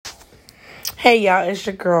Hey y'all, it's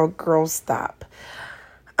your girl Stop.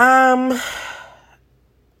 I've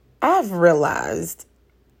realized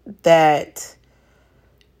that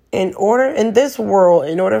in this world,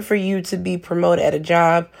 in order for you to be promoted at a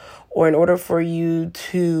job, or in order for you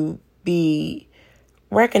to be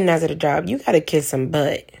recognized at a job, you gotta kiss some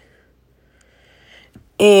butt.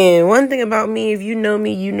 And one thing about me, if you know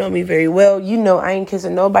me very well, you know I ain't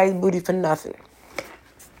kissing nobody's booty for nothing.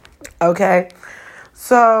 Okay?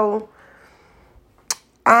 So,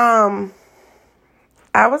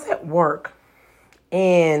 I was at work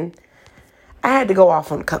and I had to go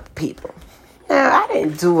off on a couple people. Now, I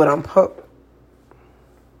didn't do it on purpose.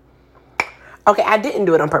 Okay, I didn't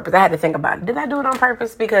do it on purpose. I had to think about it. Did I do it on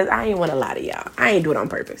purpose? Because I ain't want to lie to y'all. I ain't do it on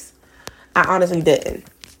purpose. I honestly didn't.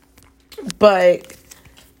 But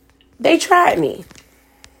they tried me.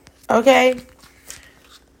 Okay?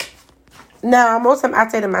 Now, most of the time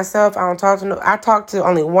I say to myself, I talk to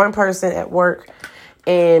only one person at work,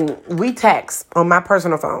 and we text on my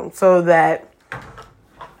personal phone so that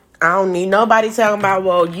I don't need nobody talking about,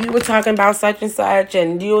 well, you were talking about such and such,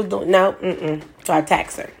 and you do no, So I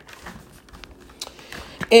text her.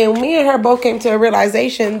 And me and her both came to a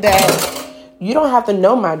realization that you don't have to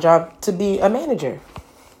know my job to be a manager.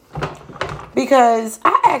 Because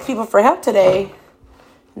I asked people for help today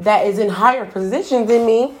that is in higher positions than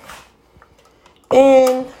me,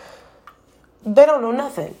 and they don't know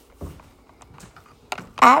nothing.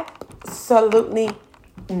 Absolutely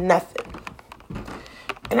nothing.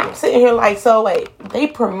 And I'm sitting here like, so wait, they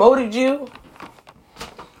promoted you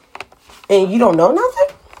and you don't know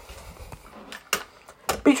nothing?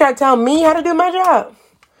 But you try to tell me how to do my job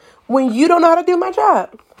when you don't know how to do my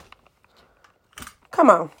job?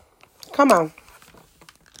 Come on.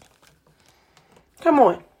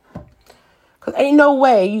 Because ain't no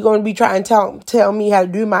way you're going to be trying to tell me how to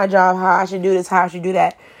do my job, how I should do this, how I should do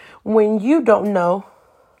that, when you don't know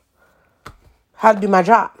how to do my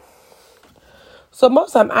job. So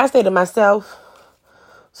most of the time I stay to myself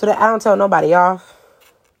so that I don't tell nobody off.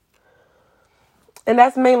 And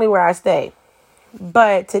that's mainly where I stay.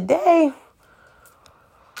 But today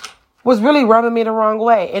was really rubbing me the wrong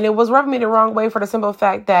way. And it was rubbing me the wrong way for the simple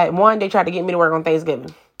fact that, one, they tried to get me to work on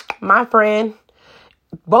Thanksgiving.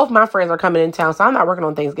 Both my friends are coming in town, so I'm not working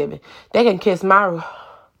on Thanksgiving. They can kiss my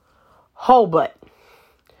whole butt.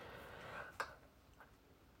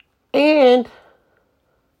 And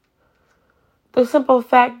the simple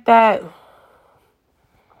fact that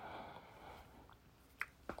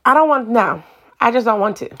I just don't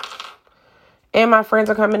want to. And my friends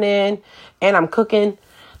are coming in and I'm cooking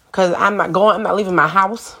because I'm not leaving my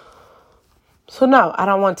house. So no, I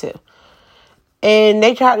don't want to. And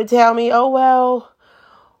they tried to tell me, oh, well,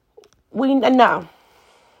 no.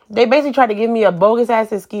 They basically tried to give me a bogus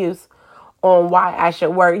ass excuse on why I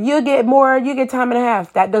should work. You get time and a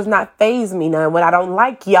half. That does not faze me none when I don't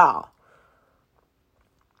like y'all.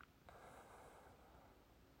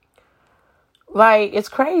 Like, it's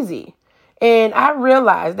crazy. And I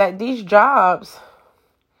realized that these jobs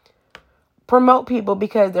promote people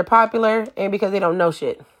because they're popular and because they don't know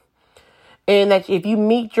shit. And that if you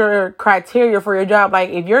meet your criteria for your job,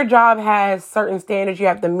 like if your job has certain standards you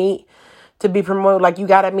have to meet to be promoted, like you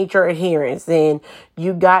got to meet your adherence and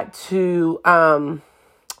you got to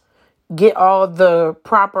get all the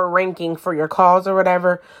proper ranking for your calls or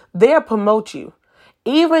whatever, they'll promote you.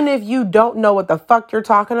 Even if you don't know what the fuck you're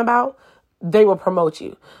talking about, they will promote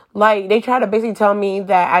you. Like, they try to basically tell me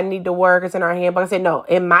that I need to work. It's in our handbook. I said, no,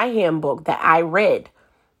 in my handbook that I read,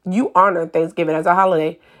 you honor Thanksgiving as a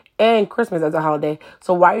holiday and Christmas as a holiday.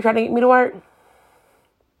 So why are you trying to get me to work?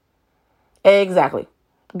 Exactly.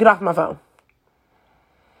 Get off my phone.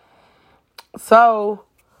 So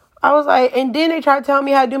I was like, and then they tried to tell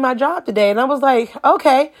me how to do my job today. And I was like,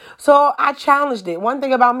 okay. So I challenged it. One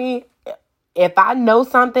thing about me, if I know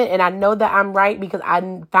something and I know that I'm right because I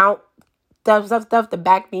found stuff to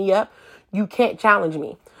back me up, you can't challenge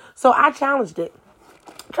me. So I challenged it.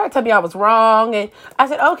 Tried to tell me I was wrong. And I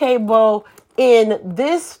said, okay, well, in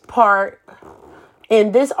this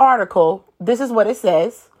article, this is what it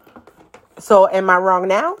says. So am I wrong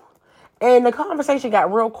now? And the conversation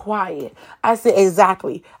got real quiet. I said,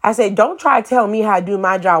 exactly. I said, don't try to tell me how to do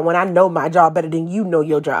my job when I know my job better than you know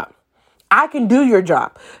your job. I can do your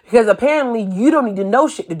job because apparently you don't need to know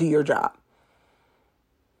shit to do your job.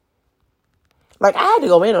 Like, I had to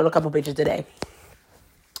go in on a couple bitches today.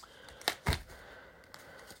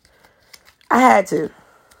 I had to.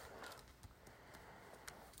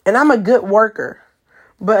 And I'm a good worker.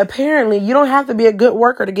 But apparently, you don't have to be a good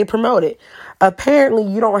worker to get promoted. apparently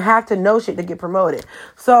you don't have to know shit to get promoted.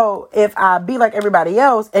 So if I be like everybody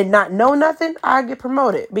else and not know nothing, I get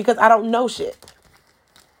promoted because I don't know shit.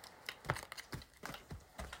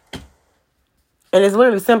 And it's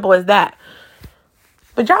literally simple as that.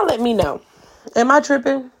 But y'all let me know. Am I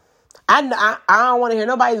tripping? I don't want to hear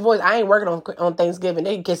nobody's voice. I ain't working on Thanksgiving.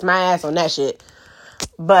 They can kiss my ass on that shit.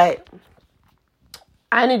 But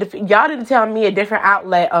y'all need to tell me a different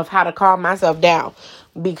outlet of how to calm myself down.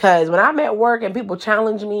 Because when I'm at work and people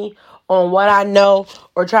challenge me on what I know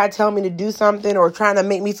or try to tell me to do something or trying to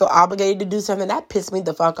make me feel obligated to do something, that pisses me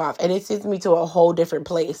the fuck off. And it sends me to a whole different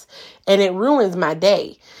place. And it ruins my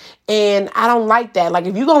day. And I don't like that. Like,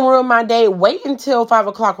 if you're going to ruin my day, wait until 5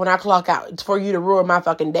 o'clock when I clock out for you to ruin my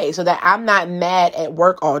fucking day so that I'm not mad at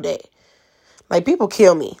work all day. Like, people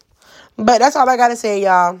kill me. But that's all I got to say,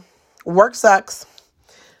 y'all. Work sucks,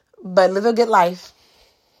 but live a good life.